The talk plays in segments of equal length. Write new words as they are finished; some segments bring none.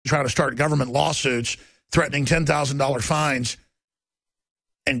trying to start government lawsuits threatening $10,000 fines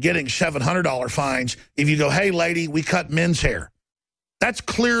and getting $700 fines if you go, hey, lady, we cut men's hair. That's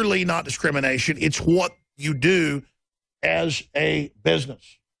clearly not discrimination. It's what you do as a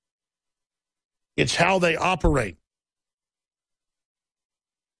business. It's how they operate.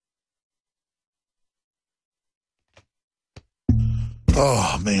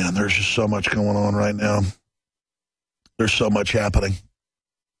 Oh, man, there's just so much going on right now. There's so much happening.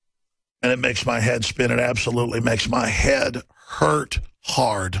 And it makes my head spin. It absolutely makes my head hurt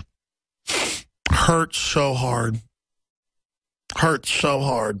hard. Hurt so hard. Hurt so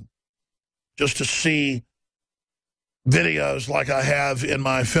hard. Just to see videos like I have in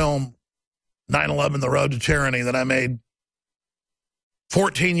my film, 9/11, The Road to Tyranny, that I made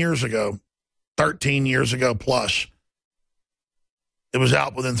 14 years ago, 13 years ago plus. It was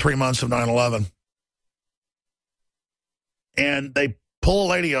out within 3 months of 9/11. And they pull a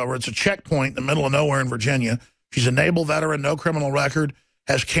lady over. It's a checkpoint in the middle of nowhere in Virginia. She's a naval veteran, no criminal record,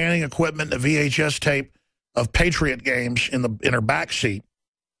 has canning equipment and a VHS tape of Patriot games in her back seat.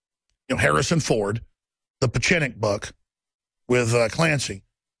 You know, Harrison Ford, the Pachinik book with Clancy.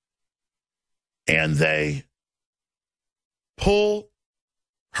 And they pull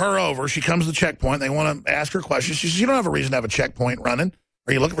her over. She comes to the checkpoint. They want to ask her questions. She says, you don't have a reason to have a checkpoint running.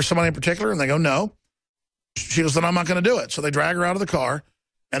 Are you looking for somebody in particular? And they go, no. She goes, then I'm not going to do it. So they drag her out of the car,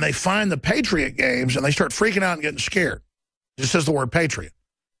 and they find the Patriot games, and they start freaking out and getting scared. It just says the word Patriot.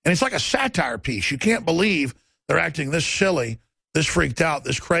 And it's like a satire piece. You can't believe they're acting this silly, this freaked out,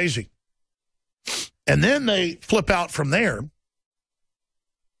 this crazy. And then they flip out from there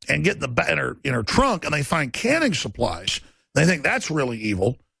and get in her trunk, and they find canning supplies. They think that's really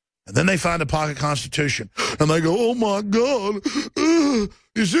evil. And then they find a pocket constitution. And they go, oh, my God,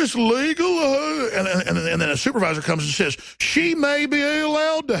 is this legal? And then a supervisor comes and says, she may be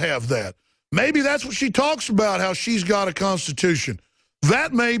allowed to have that. Maybe that's what she talks about, how she's got a constitution.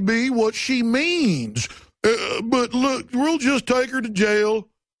 That may be what she means. But look, we'll just take her to jail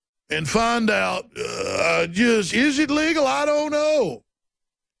and find out, is it legal? I don't know.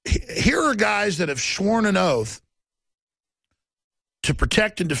 Here are guys that have sworn an oath to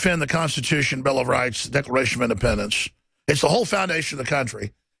protect and defend the Constitution, Bill of Rights, Declaration of Independence. It's the whole foundation of the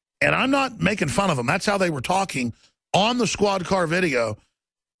country. And I'm not making fun of them. That's how they were talking on the squad car video.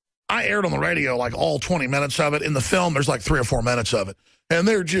 I aired on the radio like all 20 minutes of it. In the film, there's like 3 or 4 minutes of it. And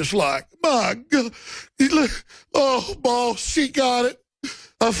they're just like, my God. Oh, boss, she got it.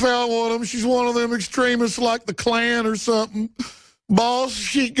 I found one of them. She's one of them extremists like the Klan or something. Boss,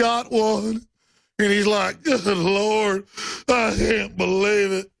 she got one. And he's like, good Lord, I can't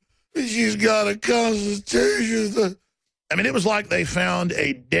believe it. She's got a constitution. I mean, it was like they found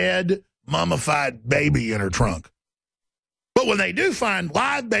a dead, mummified baby in her trunk. But when they do find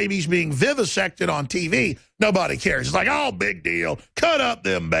live babies being vivisected on TV, nobody cares. It's like, oh, big deal. Cut up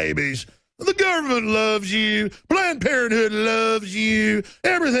them babies. The government loves you. Planned Parenthood loves you.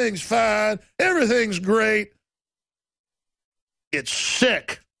 Everything's fine. Everything's great. It's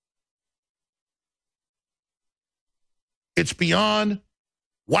sick. It's beyond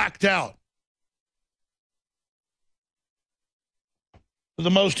whacked out.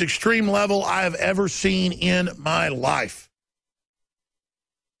 The most extreme level I have ever seen in my life.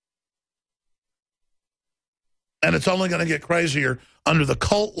 And it's only going to get crazier under the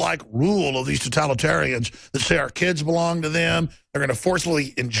cult-like rule of these totalitarians that say our kids belong to them. They're going to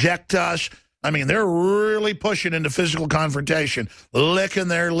forcibly inject us. I mean, they're really pushing into physical confrontation, licking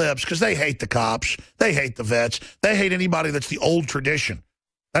their lips, because they hate the cops. They hate the vets. They hate anybody that's the old tradition.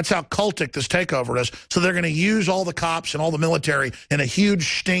 That's how cultic this takeover is. So they're going to use all the cops and all the military in a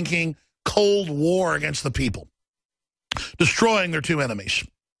huge, stinking, cold war against the people, destroying their two enemies.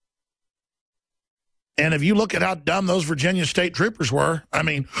 And if you look at how dumb those Virginia state troopers were, I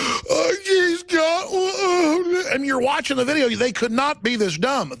mean, she's got one. And you're watching the video, they could not be this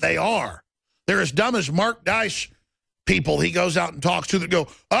dumb. They are. They're as dumb as Mark Dice people he goes out and talks to that go,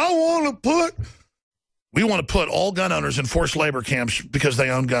 we want to put all gun owners in forced labor camps because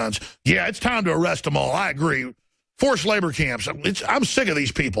they own guns. Yeah, it's time to arrest them all. I agree. Forced labor camps. I'm sick of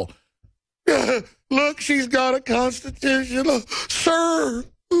these people. Look, she's got a constitution. Sir,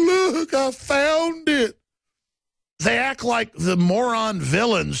 look, I found it. They act like the moron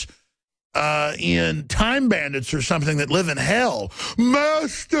villains in Time Bandits or something that live in hell.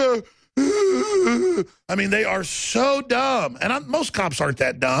 Master. I mean, they are so dumb. And most cops aren't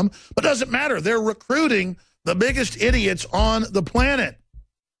that dumb, but it doesn't matter. They're recruiting the biggest idiots on the planet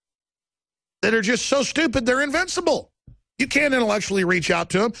that are just so stupid they're invincible. You can't intellectually reach out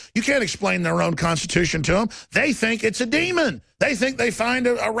to them. You can't explain their own constitution to them. They think it's a demon. They think they find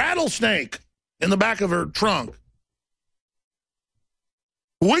a rattlesnake in the back of her trunk.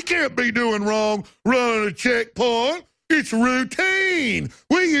 We can't be doing wrong running a checkpoint. It's routine.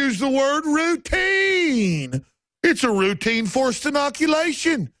 We use the word routine. It's a routine forced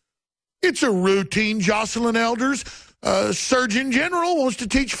inoculation. It's a routine Jocelyn Elders, Surgeon General, wants to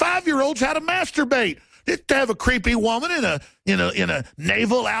teach 5-year-olds how to masturbate. To have a creepy woman in a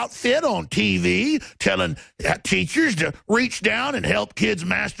naval outfit on TV telling teachers to reach down and help kids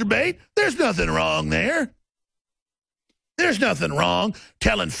masturbate. There's nothing wrong there. There's nothing wrong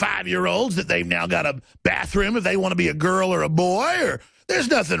telling 5-year-olds that they've now got a bathroom if they want to be a girl or a boy. Or there's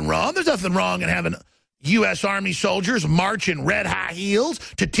nothing wrong. There's nothing wrong in having U.S. Army soldiers march in red high heels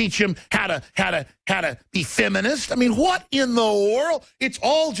to teach them how to be feminist. I mean, what in the world? It's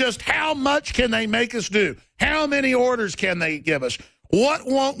all just how much can they make us do? How many orders can they give us? What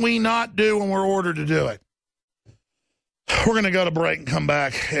won't we not do when we're ordered to do it? We're going to go to break and come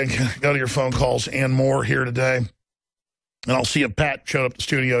back and go to your phone calls and more here today. And I'll see if Pat showed up at the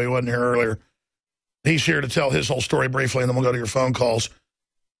studio. He wasn't here earlier. He's here to tell his whole story briefly, and then we'll go to your phone calls.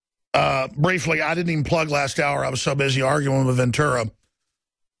 Briefly, I didn't even plug last hour. I was so busy arguing with Ventura.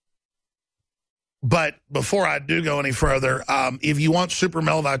 But before I do go any further, if you want Super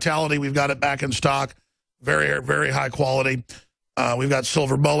Male Vitality, we've got it back in stock. Very, very high quality. We've got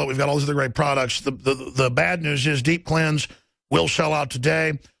Silver Bullet. We've got all these other great products. The bad news is Deep Cleanse will sell out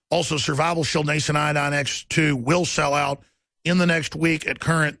today. Also, Survival Shield Nascent Iodine X2 will sell out in the next week at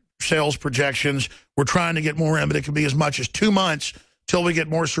current sales projections. We're trying to get more in, but it could be as much as 2 months till we get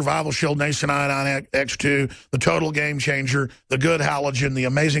more Survival Shield Nascent Iodine X2, the total game changer, the good halogen, the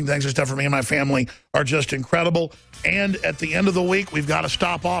amazing things and stuff for me and my family are just incredible. And at the end of the week, we've got to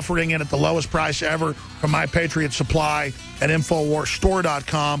stop offering it at the lowest price ever from My Patriot Supply at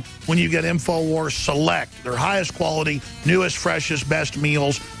InfoWarsStore.com when you get InfoWars Select, their highest quality, newest, freshest, best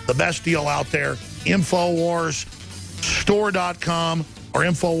meals, the best deal out there, InfoWarsStore.com or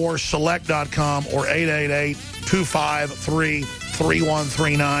InfoWarsSelect.com or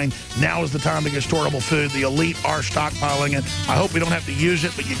 888-253-3139. Now is the time to get storable food. The elite are stockpiling it. I hope we don't have to use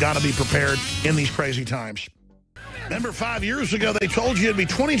it, but you got to be prepared in these crazy times. Remember 5 years ago, they told you it'd be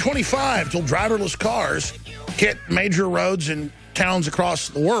 2025 till driverless cars hit major roads in towns across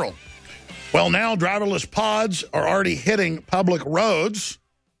the world. Well, now driverless pods are already hitting public roads.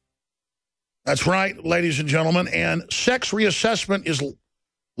 That's right, ladies and gentlemen. And sex reassessment is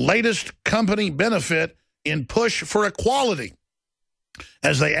latest company benefit in push for equality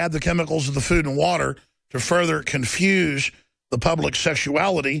as they add the chemicals of the food and water to further confuse the public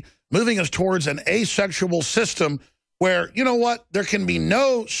sexuality, moving us towards an asexual system where, you know what, there can be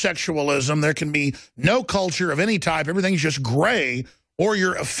no sexualism, there can be no culture of any type, everything's just gray, or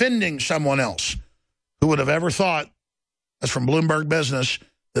you're offending someone else. Who would have ever thought, that's from Bloomberg Business,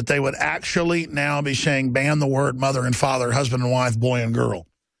 that they would actually now be saying ban the word mother and father, husband and wife, boy and girl.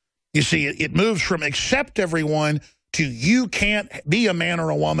 You see, it moves from accept everyone to you can't be a man or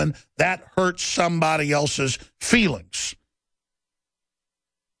a woman. That hurts somebody else's feelings.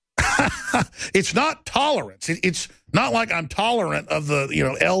 It's not tolerance. It's not like I'm tolerant of the,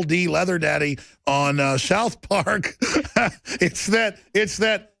 LD Leather Daddy on South Park. It's that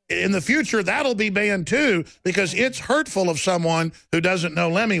in the future, that'll be banned too, because it's hurtful of someone who doesn't know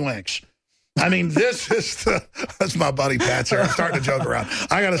Lemmy-Winks. I mean, that's my buddy Pat's here. I'm starting to joke around.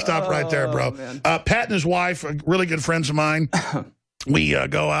 I got to stop right there, bro. Pat and his wife are really good friends of mine. We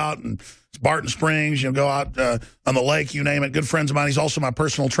go out and Barton Springs, go out on the lake, you name it. Good friends of mine. He's also my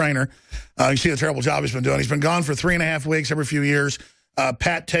personal trainer. You see the terrible job he's been doing. He's been gone for 3.5 weeks every few years.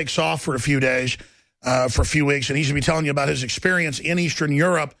 Pat takes off for a few days, for a few weeks, and he's going to be telling you about his experience in Eastern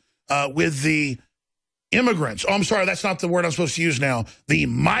Europe with the immigrants. Oh, I'm sorry, that's not the word I'm supposed to use now. The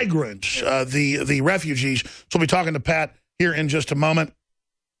migrants, the refugees. So we'll be talking to Pat here in just a moment.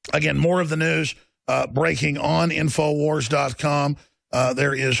 Again, more of the news breaking on Infowars.com.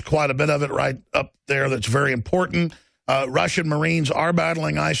 There is quite a bit of it right up there that's very important. Russian Marines are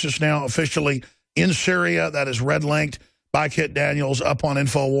battling ISIS now officially in Syria. That is red-linked by Kit Daniels up on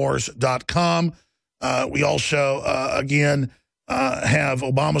Infowars.com. We also, again, have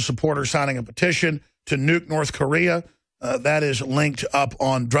Obama supporters signing a petition to nuke North Korea. That is linked up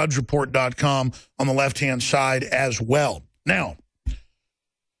on DrudgeReport.com on the left-hand side as well. Now,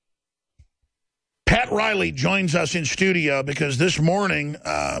 Pat Riley joins us in studio because this morning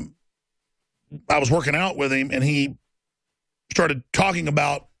I was working out with him, and he started talking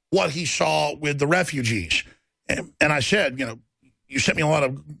about what he saw with the refugees. And I said, you sent me a lot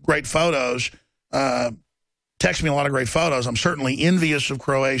of great photos. text me a lot of great photos. I'm certainly envious of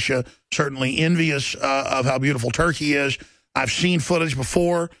Croatia, certainly envious of how beautiful Turkey is. I've seen footage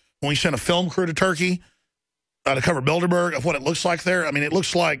before when we sent a film crew to Turkey to cover Bilderberg of what it looks like there. I mean, it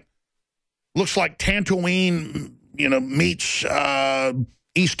looks like Tatooine, meets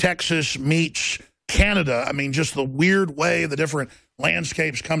East Texas meets Canada. I mean, just the weird way the different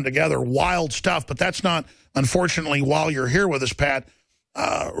landscapes come together, wild stuff. But that's not, unfortunately, while you're here with us, Pat.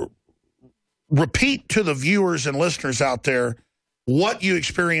 Repeat to the viewers and listeners out there what you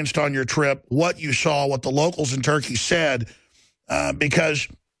experienced on your trip, what you saw, what the locals in Turkey said, because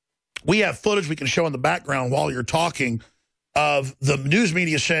we have footage we can show in the background while you're talking of the news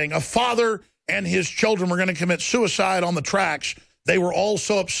media saying a father and his children were going to commit suicide on the tracks. They were all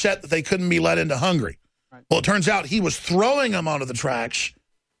so upset that they couldn't be let into Hungary. Right. Well, it turns out he was throwing them onto the tracks,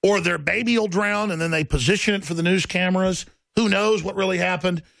 or their baby will drown, and then they position it for the news cameras. Who knows what really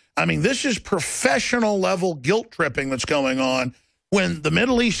happened? I mean, this is professional level guilt tripping that's going on when the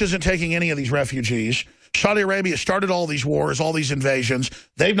Middle East isn't taking any of these refugees. Saudi Arabia started all these wars, all these invasions.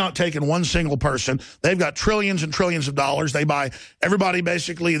 They've not taken one single person. They've got trillions and trillions of dollars. They buy everybody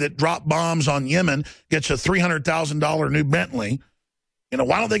basically that dropped bombs on Yemen gets a $300,000 new Bentley.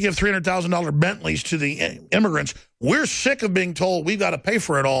 Why don't they give $300,000 Bentleys to the immigrants? We're sick of being told we've got to pay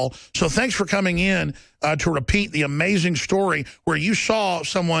for it all. So thanks for coming in to repeat the amazing story where you saw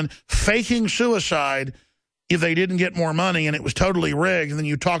someone faking suicide if they didn't get more money, and it was totally rigged, and then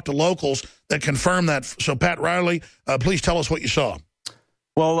you talked to locals that confirmed that. So, Pat Riley, please tell us what you saw.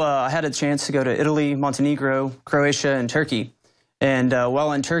 Well, I had a chance to go to Italy, Montenegro, Croatia, and Turkey. And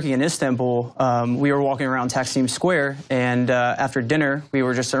while in Turkey and Istanbul, we were walking around Taksim Square, and after dinner, we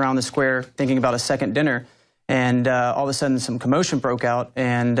were just around the square thinking about a second dinner, and all of a sudden some commotion broke out,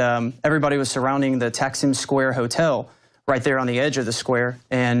 and everybody was surrounding the Taksim Square Hotel right there on the edge of the square,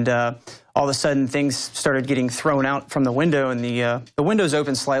 and all of a sudden things started getting thrown out from the window, and the windows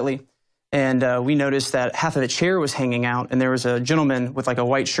opened slightly, and we noticed that half of the chair was hanging out, and there was a gentleman with like a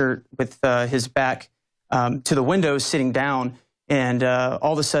white shirt with his back to the window sitting down. And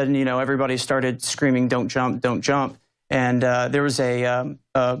all of a sudden, everybody started screaming, "Don't jump, don't jump." And there was a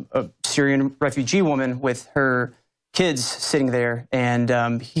Syrian refugee woman with her kids sitting there.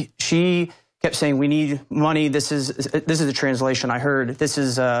 And she kept saying, "We need money. This is a translation I heard. This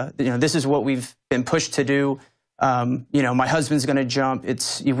is, this is what we've been pushed to do. My husband's going to jump.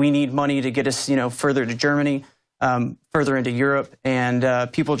 We need money to get us, further to Germany, further into Europe." And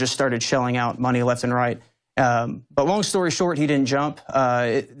people just started shelling out money left and right. But long story short, he didn't jump.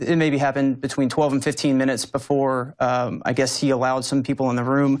 It maybe happened between 12 and 15 minutes before, I guess he allowed some people in the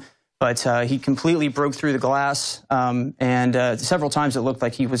room, but he completely broke through the glass, and several times it looked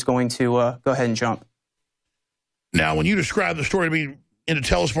like he was going to go ahead and jump. Now, when you described the story to me in a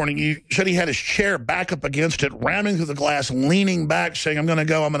tell this morning, you said he had his chair back up against it, ramming through the glass, leaning back, saying, "I'm going to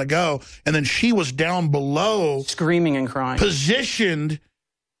go, I'm going to go." And then she was down below, screaming and crying, positioned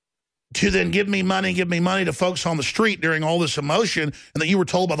to then give me money to folks on the street during all this emotion, and that you were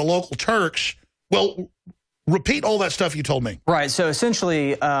told by the local Turks. Well, repeat all that stuff you told me. Right. So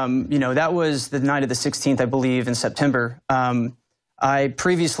essentially, that was the night of the 16th, I believe, in September. I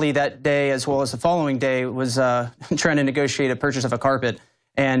previously that day, as well as the following day, was trying to negotiate a purchase of a carpet,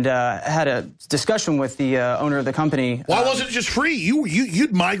 and had a discussion with the owner of the company. Why wasn't it just free?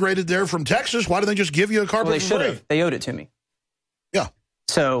 You'd migrated there from Texas. Why didn't they just give you a carpet? Well, they should have. They owed it to me. Yeah.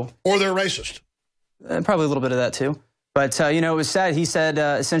 So, or they're racist. Probably a little bit of that, too. But, it was sad. He said,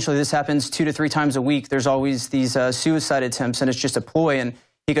 essentially, this happens 2 to 3 times a week. There's always these suicide attempts, and it's just a ploy. And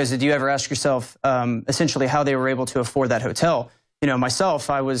he goes, did you ever ask yourself, essentially, how they were able to afford that hotel? Myself,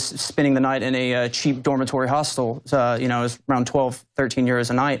 I was spending the night in a cheap dormitory hostel. It was around 12, 13 euros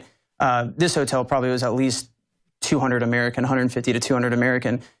a night. This hotel probably was at least 200 American, 150 to 200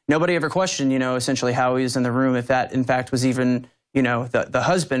 American. Nobody ever questioned, essentially how he was in the room, if that, in fact, was even the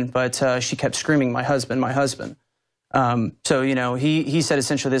husband, but she kept screaming, "My husband, my husband." So, he said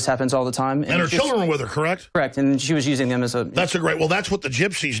essentially this happens all the time. And her children were with her, correct? Correct, and she was using them as a... That's well, that's what the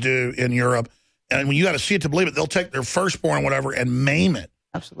gypsies do in Europe. And when you got to see it to believe it, they'll take their firstborn or whatever and maim it.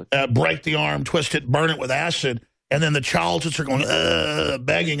 Absolutely. Break the arm, twist it, burn it with acid, and then the child sits there going,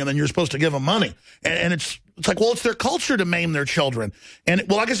 begging, and then you're supposed to give them money. And it's like, well, it's their culture to maim their children. And,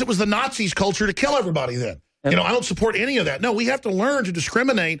 well, I guess it was the Nazis' culture to kill everybody then. Yep. I don't support any of that. No, we have to learn to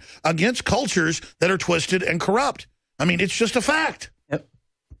discriminate against cultures that are twisted and corrupt. I mean, it's just a fact. Yep.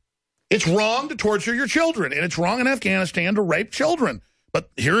 It's wrong to torture your children, and it's wrong in Afghanistan to rape children. But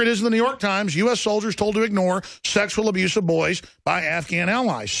here it is in the New York Times, U.S. soldiers told to ignore sexual abuse of boys by Afghan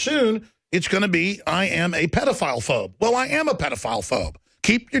allies. Soon, it's going to be, I am a pedophile phobe. Well, I am a pedophile phobe.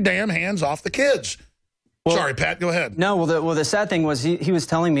 Keep your damn hands off the kids. Sorry, Pat, go ahead. No, well, the sad thing was he was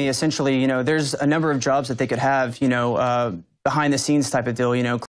telling me essentially, there's a number of jobs that they could have, behind the scenes type of deal,